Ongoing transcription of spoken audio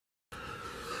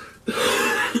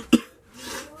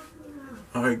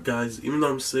Alright guys, even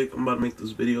though I'm sick, I'm about to make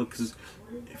this video because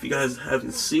if you guys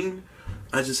haven't seen,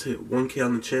 I just hit 1K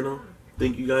on the channel.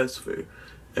 Thank you guys for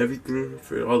everything,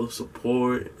 for all the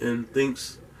support, and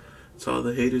thanks to all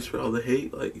the haters for all the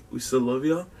hate. Like, we still love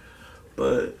y'all.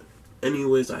 But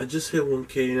anyways, I just hit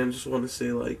 1K and I just want to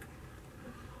say, like,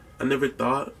 I never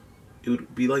thought it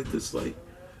would be like this. Like,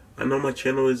 I know my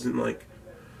channel isn't like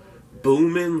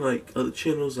booming like other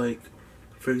channels, like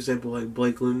for example, like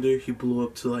Blake Linder, he blew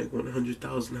up to like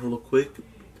 100,000 hella quick,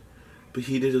 but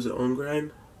he did his own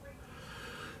grind.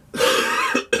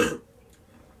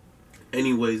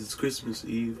 Anyways, it's Christmas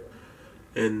Eve,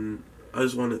 and I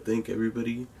just want to thank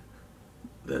everybody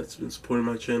that's been supporting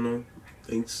my channel.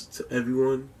 Thanks to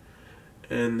everyone,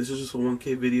 and this is just a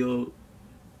 1K video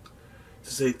to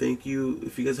say thank you.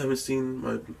 If you guys haven't seen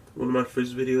one of my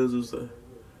first videos, was a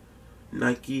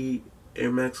Nike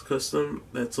Air Max Custom.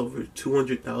 That's over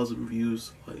 200,000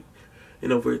 views, like,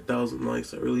 and over 1,000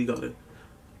 likes. I really gotta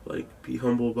like be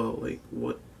humble about like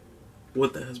what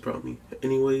that has brought me.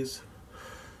 Anyways,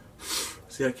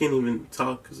 see, I can't even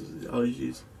talk because of the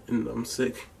allergies and I'm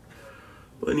sick.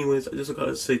 But anyways, I just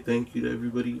gotta say thank you to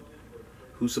everybody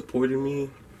who supported me,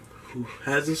 who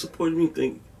hasn't supported me.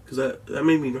 Because that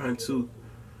made me grind too.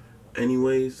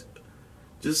 Anyways,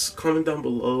 just comment down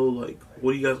below, like,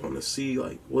 what do you guys want to see,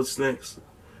 like, what's next.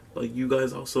 Like, you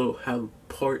guys also have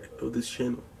part of this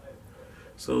channel.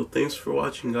 So thanks for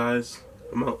watching, guys.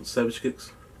 I'm out. Savage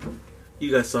Kicks.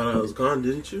 You guys thought I was gone,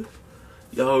 didn't you?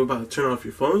 Y'all were about to turn off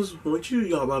your phones, weren't you?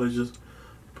 Y'all about to just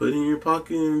put it in your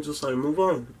pocket and just like move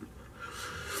on.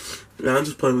 Now I'm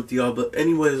just playing with y'all. But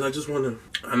anyways, I just want to,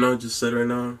 I know I just said right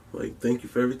now, like, thank you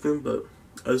for everything, but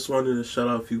I just wanted to shout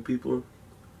out a few people.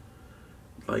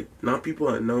 Like, not people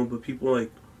I know, but people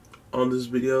like on this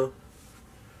video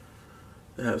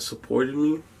that have supported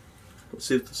me. Let's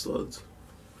see if this loads.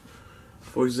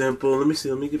 For example, let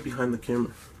me get behind the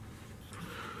camera.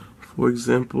 For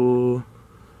example,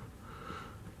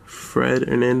 Fred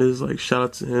Hernandez, like, shout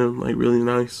out to him, like, really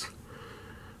nice.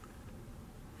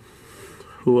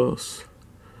 Who else?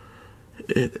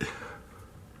 Can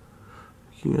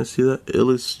you guys see that?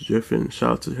 Illis Jiffin,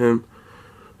 shout out to him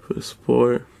for the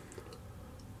support.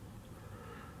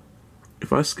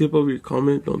 If I skip over your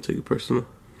comment, don't take it personal.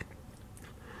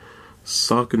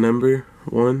 Sock number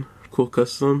 1, cool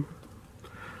custom.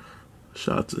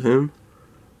 Shout out to him.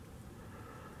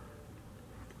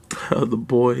 The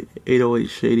boy 808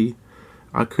 Shady.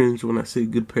 I cringe when I say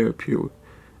good pair of pure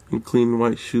and clean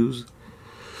white shoes.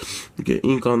 Get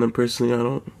ink on them personally. I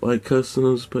don't like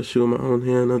customs, especially with my own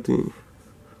hand. Nothing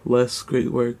less.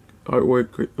 Great work,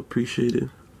 artwork, great, appreciated.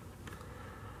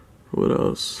 What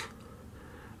else?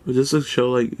 But just to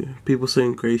show, like, people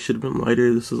saying gray should have been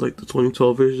lighter. This is like the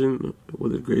 2012 version where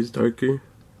the gray is darker.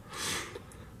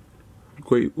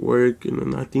 Great work. And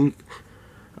then I think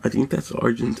that's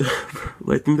Argentina.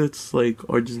 I think that's like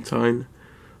Argentina.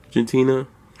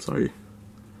 Sorry.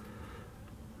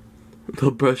 The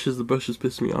brushes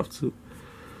piss me off too.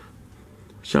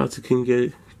 Shout out to King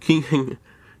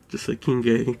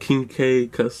K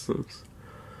Customs.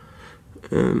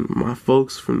 And my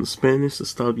folks from the Spanish,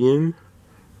 Está bien.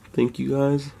 Thank you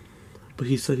guys. But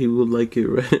he said he would like it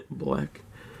red and black.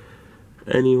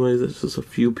 Anyways, that's just a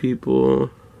few people.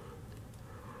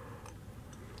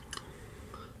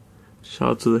 Shout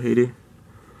out to the hater.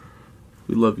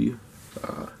 We love you.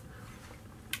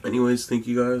 Anyways, thank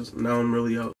you guys. Now I'm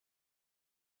really out.